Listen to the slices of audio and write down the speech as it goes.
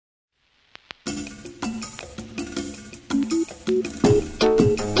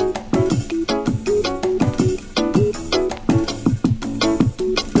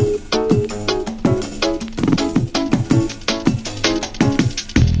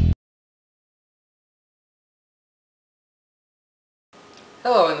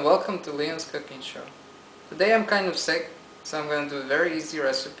Hello and welcome to Leon's Cooking Show. Today I'm kind of sick, so I'm going to do a very easy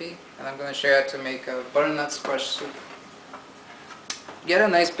recipe and I'm going to show you how to make a butternut squash soup. Get a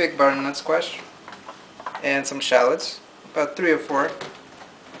nice big butternut squash and some shallots, about 3 or 4,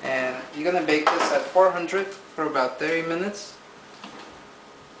 and you're going to bake this at 400 for about 30 minutes.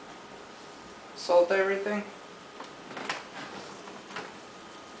 Salt everything.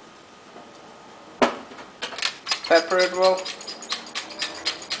 Pepper it well.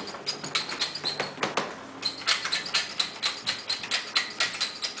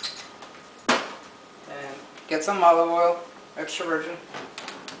 Get some olive oil, extra virgin,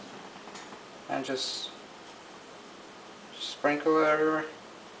 and just sprinkle it everywhere.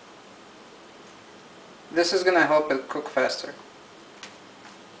 This is going to help it cook faster.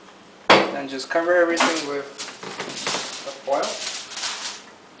 And just cover everything with the foil.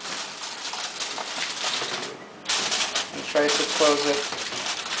 And try to close it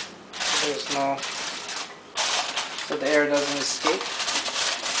so the air doesn't escape.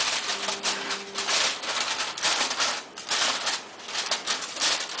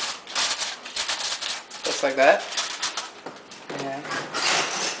 Just like that. And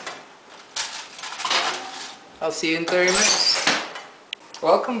I'll see you in 30 minutes.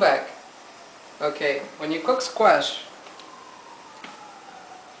 Welcome back. Okay, when you cook squash,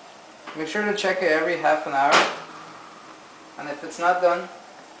 make sure to check it every half an hour. And if it's not done,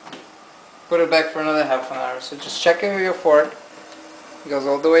 put it back for another half an hour. So just check it with your fork. It goes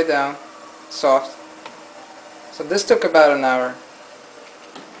all the way down, soft. So this took about an hour.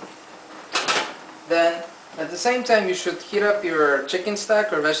 Then, at the same time, you should heat up your chicken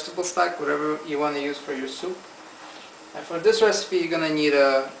stock or vegetable stock, whatever you want to use for your soup. And for this recipe, you're going to need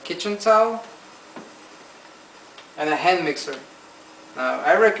a kitchen towel and a hand mixer. Now,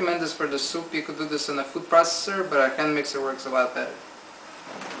 I recommend this for the soup. You could do this in a food processor, but a hand mixer works a lot better.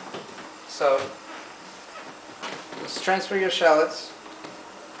 So, just transfer your shallots.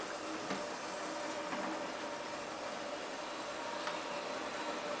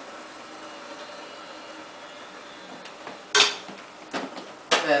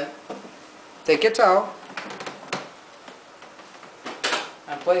 Then, take your towel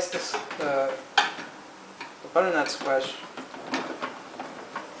and place the butternut squash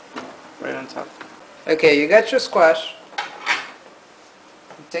right on top. Okay, you got your squash.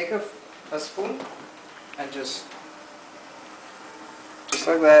 Take a spoon and just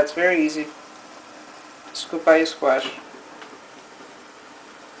like that. It's very easy. Scoop out your squash.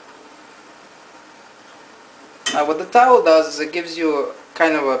 Now what the towel does is it gives you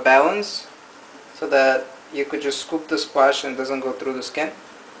kind of a balance so that you could just scoop the squash and it doesn't go through the skin.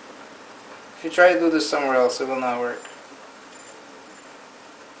 If you try to do this somewhere else, it will not work.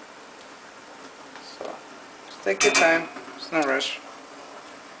 So, just take your time, there's no rush.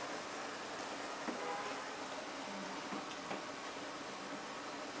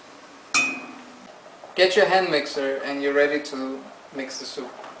 Get your hand mixer and you're ready to mix the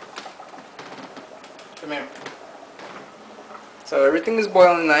soup. Come here. So everything is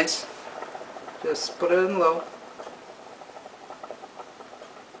boiling nice. Just put it in low.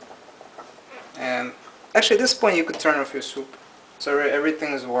 And actually at this point you could turn off your soup. So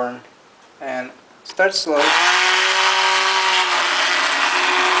everything is warm. And start slow.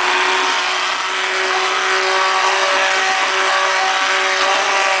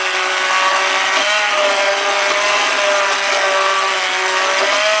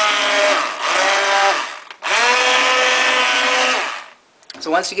 So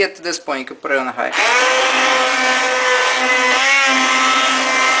once you get to this point, you can put it on a high.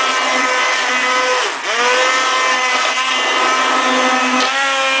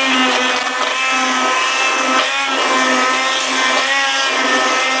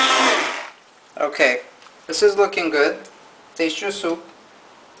 Okay, this is looking good. Taste your soup.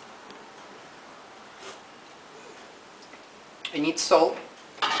 You need salt,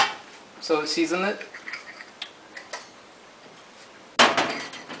 so season it.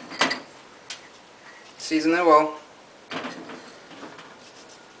 Season it well.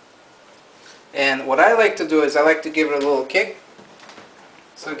 And what I like to do is I like to give it a little kick.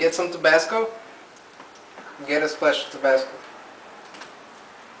 So get some Tabasco. Get a splash of Tabasco.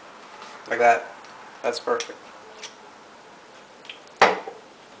 Like that. That's perfect.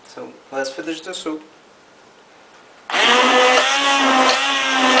 So let's finish the soup.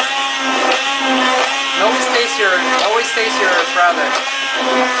 Always taste your product.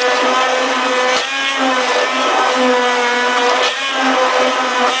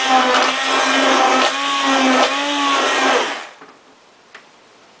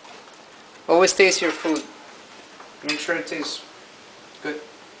 Always taste your food. Make sure it tastes Good.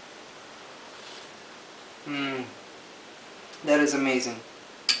 That is amazing.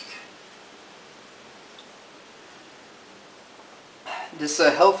 This is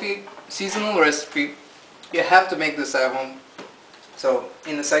a healthy seasonal recipe. You have to make this at home. So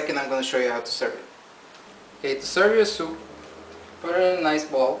in a second I'm going to show you how to serve it. Okay, to serve your soup, put it in a nice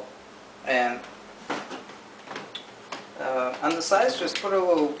bowl, and on the sides just put a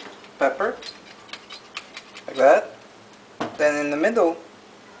little pepper, like that. Then in the middle,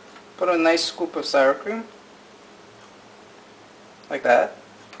 put a nice scoop of sour cream, like that.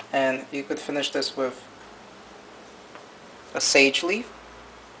 And you could finish this with a sage leaf.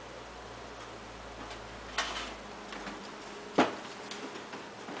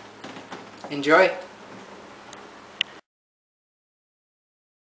 Enjoy!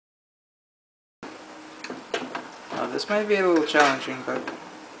 Now this might be a little challenging, but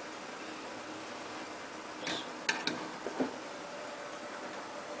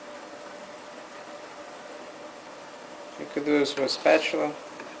you could do this with a spatula.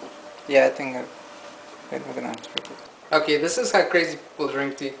 Yeah, I think we're gonna have to forget. Okay, this is how crazy people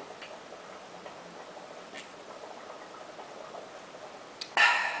drink tea.